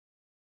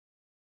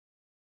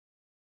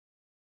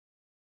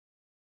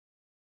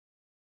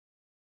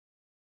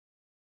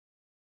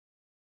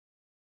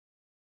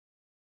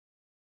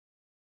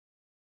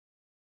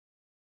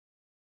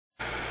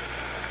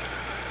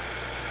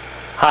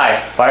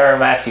Hi, Byron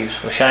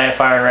Mathews with Cheyenne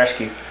Fire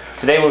Rescue.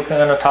 Today we're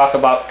going to talk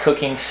about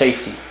cooking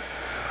safety.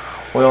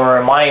 We want to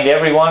remind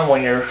everyone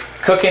when you're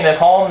cooking at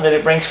home that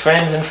it brings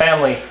friends and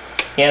family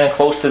in and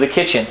close to the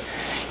kitchen.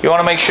 You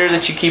want to make sure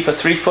that you keep a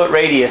 3-foot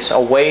radius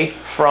away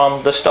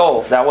from the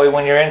stove. That way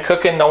when you're in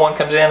cooking, no one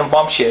comes in and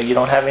bumps you. You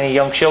don't have any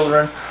young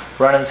children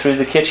running through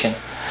the kitchen.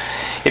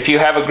 If you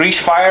have a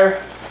grease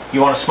fire, you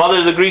want to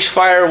smother the grease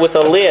fire with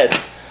a lid,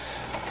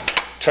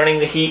 turning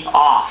the heat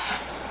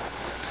off.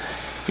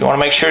 You want to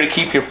make sure to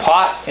keep your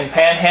pot and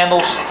pan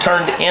handles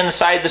turned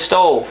inside the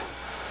stove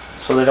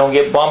so they don't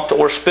get bumped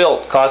or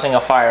spilt, causing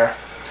a fire.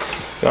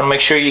 You want to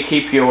make sure you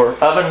keep your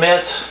oven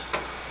mitts,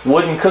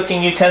 wooden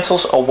cooking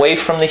utensils away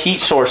from the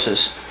heat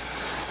sources.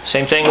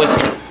 Same thing with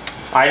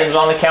items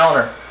on the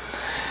counter.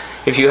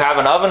 If you have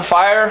an oven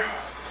fire,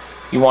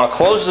 you want to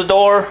close the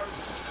door,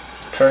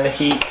 turn the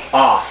heat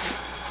off.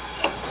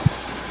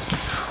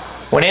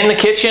 When in the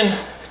kitchen,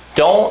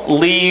 don't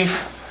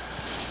leave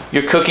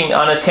your cooking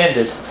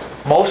unattended.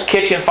 Most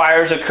kitchen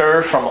fires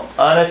occur from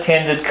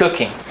unattended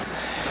cooking.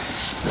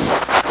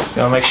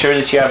 You want to make sure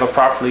that you have a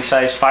properly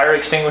sized fire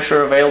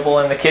extinguisher available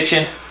in the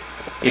kitchen.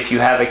 If you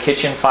have a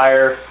kitchen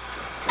fire,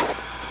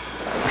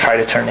 try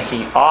to turn the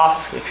heat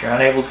off. If you're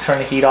unable to turn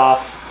the heat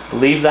off,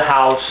 leave the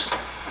house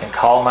and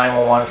call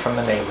 911 from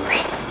the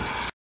neighbors.